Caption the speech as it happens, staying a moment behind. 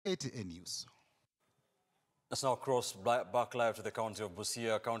ATA News. Let's now cross back live to the county of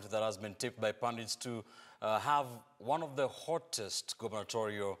Busia, a county that has been tipped by pundits to have one of the hottest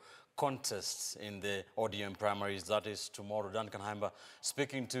gubernatorial contests in the ODM primaries. That is tomorrow. Duncan Haimba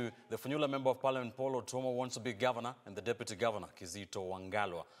speaking to the Funyula Member of Parliament, Paul Otuoma, wants to be governor, and the Deputy Governor, Kizito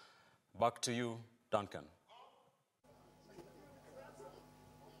Wangalwa. Back to you, Duncan.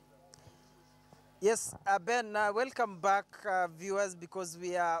 Yes, Ben, welcome back, viewers, because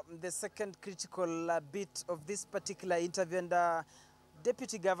we are the second critical bit of this particular interview. And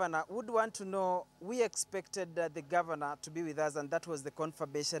Deputy Governor would want to know, we expected the Governor to be with us, and that was the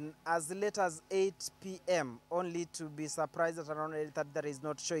confirmation as late as 8 p.m., only to be surprised at around 8 that is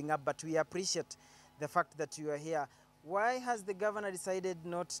not showing up. But we appreciate the fact that you are here. Why has the Governor decided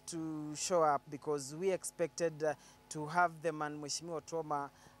not to show up? Because we expected to have them and Mheshimiwa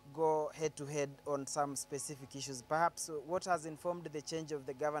Otuoma go head-to-head on some specific issues. Perhaps what has informed the change of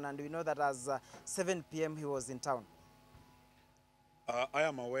the Governor? And we know that as 7 p.m. he was in town. I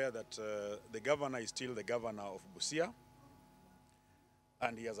am aware that the Governor is still the Governor of Busia,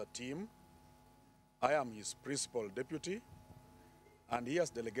 and he has a team. I am his principal deputy, and he has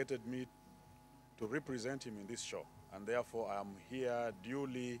delegated me to represent him in this show. And therefore, I am here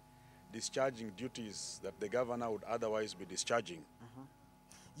duly discharging duties that the Governor would otherwise be discharging.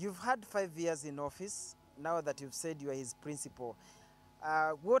 You've had 5 years in office. Now that you've said you are his principal,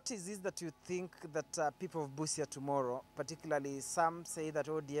 what is it that you think that people of Busia tomorrow, particularly some say that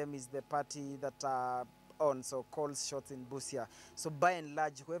ODM is the party that owns or calls shots in Busia. So by and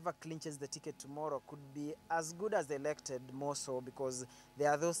large, whoever clinches the ticket tomorrow could be as good as elected, more so because there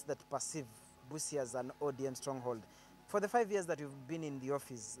are those that perceive Busia as an ODM stronghold. For the 5 years that you've been in the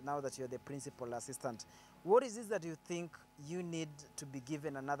office, now that you're the principal assistant, what is it that you think you need to be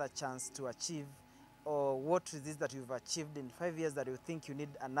given another chance to achieve? Or what is it that you've achieved in 5 years that you think you need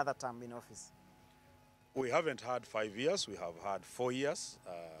another term in office? We haven't had 5 years, we have had 4 years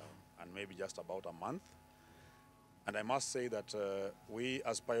and maybe just about a month. And I must say that we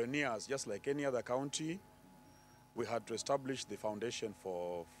as pioneers, just like any other county, we had to establish the foundation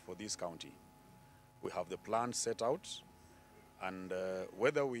for this county. We have the plan set out, and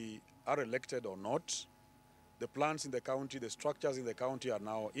whether we are elected or not, the plans in the county, the structures in the county are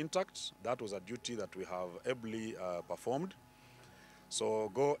now intact. That was a duty that we have ably performed.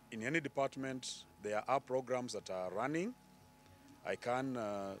 So go in any department, there are programs that are running. I can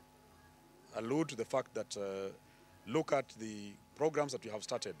allude to the fact that look at the programs that we have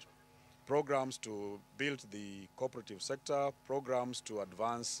started. Programs to build the cooperative sector, programs to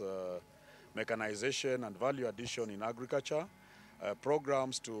advance mechanization and value addition in agriculture,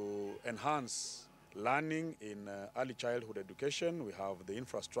 programs to enhance learning in early childhood education. We have the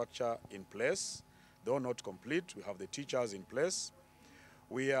infrastructure in place, though not complete. We have the teachers in place.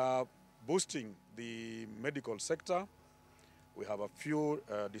 We are boosting the medical sector. We have a few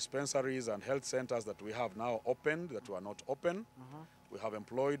dispensaries and health centers that we have now opened that were not open. We have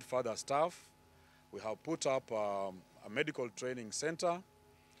employed further staff. We have put up a medical training center.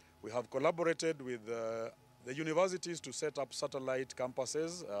 We have collaborated with the universities to set up satellite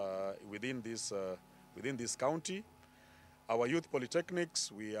campuses within this county. Our youth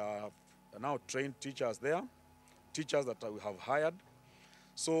polytechnics, we have now trained teachers there, teachers that we have hired.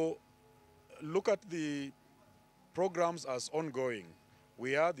 So look at the programs as ongoing.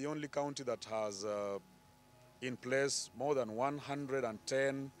 We are the only county that has in place more than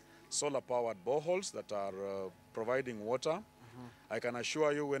 110 solar-powered boreholes that are providing water. I can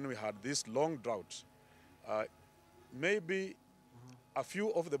assure you, when we had this long drought, maybe a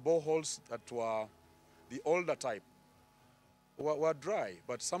few of the boreholes that were the older type were dry,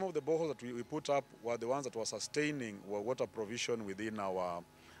 but some of the boreholes that we put up were the ones that were sustaining water provision within our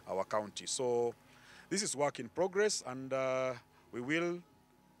county. So this is work in progress, and we will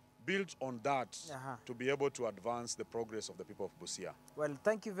build on that to be able to advance the progress of the people of Busia. Well,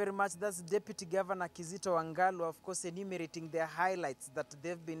 thank you very much. That's Deputy Governor Kizito Wangalwa, of course, enumerating the highlights that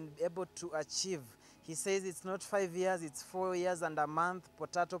they've been able to achieve. He says it's not 5 years, it's 4 years and a month.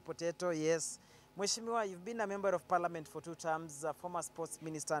 Potato, yes. Mheshimiwa, you've been a member of parliament for 2 terms, a former sports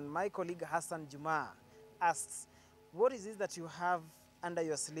minister, and my colleague Hassan Juma asks, what is it that you have under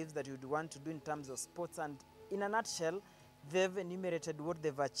your sleeves that you'd want to do in terms of sports? And in a nutshell, they've enumerated what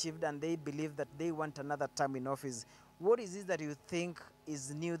they've achieved, and they believe that they want another term in office. What is it that you think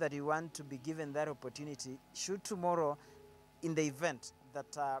is new that you want to be given that opportunity, should tomorrow, in the event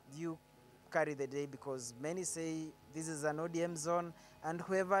that you carry the day? Because many say this is an ODM zone, and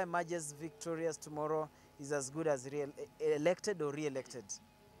whoever emerges victorious tomorrow is as good as elected or re-elected.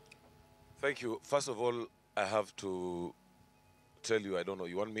 Thank you. First of all, I have to tell you, I don't know,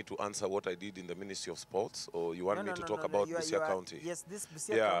 you want me to answer what I did in the Ministry of Sports, or you want me to talk about Busia County? Yes, this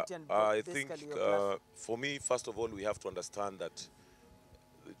Busia County and I basically think your platform. for me, first of all, we have to understand that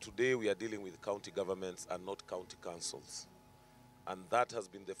today we are dealing with county governments and not county councils. And that has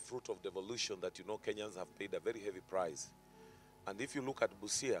been the fruit of devolution that, you know, Kenyans have paid a very heavy price. And if you look at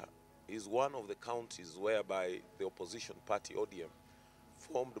Busia, is one of the counties whereby the opposition party, Odium,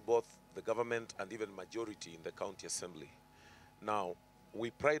 formed both the government and even majority in the county assembly. Now, we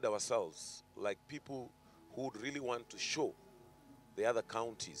pride ourselves like people who would really want to show the other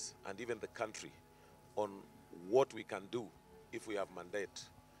counties and even the country on what we can do if we have mandate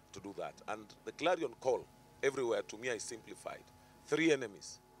to do that. And the clarion call everywhere to me is simplified. 3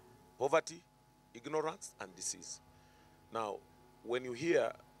 enemies: poverty, ignorance, and disease. Now, when you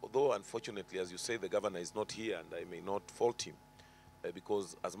hear, although unfortunately, as you say, the governor is not here, and I may not fault him,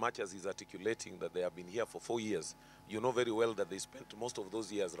 because as much as he's articulating that they have been here for 4 years, you know very well that they spent most of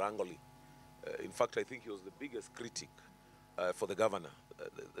those years wrangling. In fact, I think he was the biggest critic for the governor.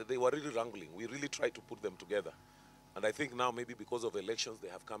 They were really wrangling. We really tried to put them together. And I think now maybe because of elections, they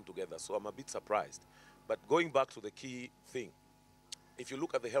have come together. So I'm a bit surprised. But going back to the key thing, if you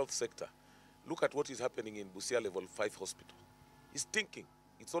look at the health sector, look at what is happening in Busia Level 5 Hospital. It's stinking.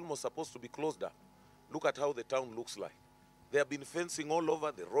 It's almost supposed to be closed up. Look at how the town looks like. They have been fencing all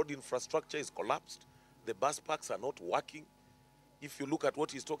over. The road infrastructure is collapsed. The bus parks are not working. If you look at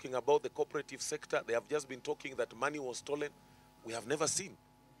what he's talking about, the cooperative sector, they have just been talking that money was stolen. We have never seen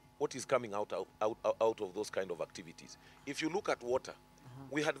what is coming out of those kind of activities. If you look at water,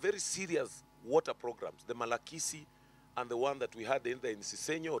 we had very serious water programs, the Malakisi and the one that we had either in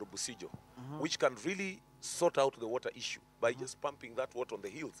Sisenyo or Busijo, which can really sort out the water issue by just pumping that water on the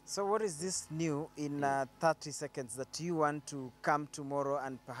hills. So what is this new in 30 seconds that you want to come tomorrow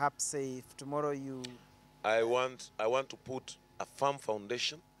and perhaps say if tomorrow you... I want to put a firm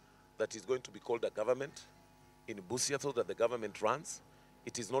foundation that is going to be called a government in Busia so that the government runs.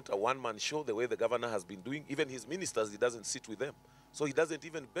 It is not a one-man show the way the governor has been doing. Even his ministers, he doesn't sit with them. So he doesn't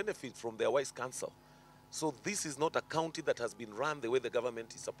even benefit from their wise counsel. So this is not a county that has been run the way the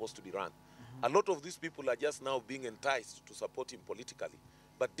government is supposed to be run. A lot of these people are just now being enticed to support him politically.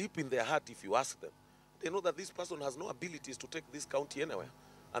 But deep in their heart, if you ask them, they know that this person has no abilities to take this county anywhere.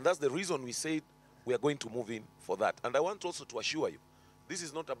 And that's the reason we said we are going to move in for that. And I want also to assure you, this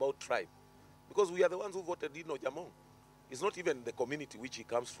is not about tribe. Because we are the ones who voted in Ojaamong. It's not even the community which he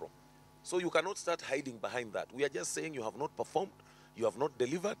comes from. So you cannot start hiding behind that. We are just saying you have not performed, you have not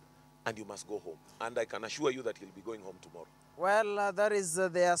delivered, and you must go home. And I can assure you that he'll be going home tomorrow. Well, that is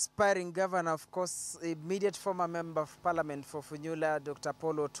the aspiring governor, of course, immediate former member of parliament for Funyula, Dr.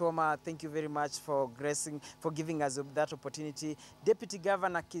 Paul Otuoma. Thank you very much for giving us that opportunity. Deputy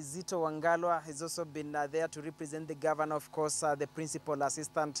Governor Kizito Wangalwa has also been there to represent the governor, of course, the principal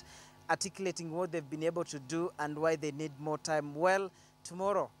assistant, articulating what they've been able to do and why they need more time. Well,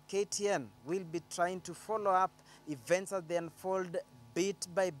 tomorrow, KTN will be trying to follow up events as they unfold bit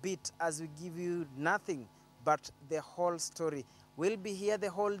by bit as we give you nothing but the whole story. We'll be here the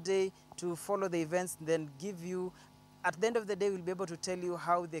whole day to follow the events, then give you, at the end of the day, we'll be able to tell you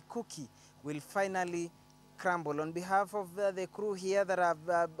how the cookie will finally crumble. On behalf of the crew here that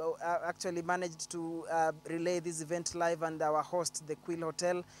have actually managed to relay this event live and our host, the Quill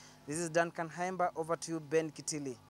Hotel, this is Duncan Haimba. Over to you, Ben Kitili.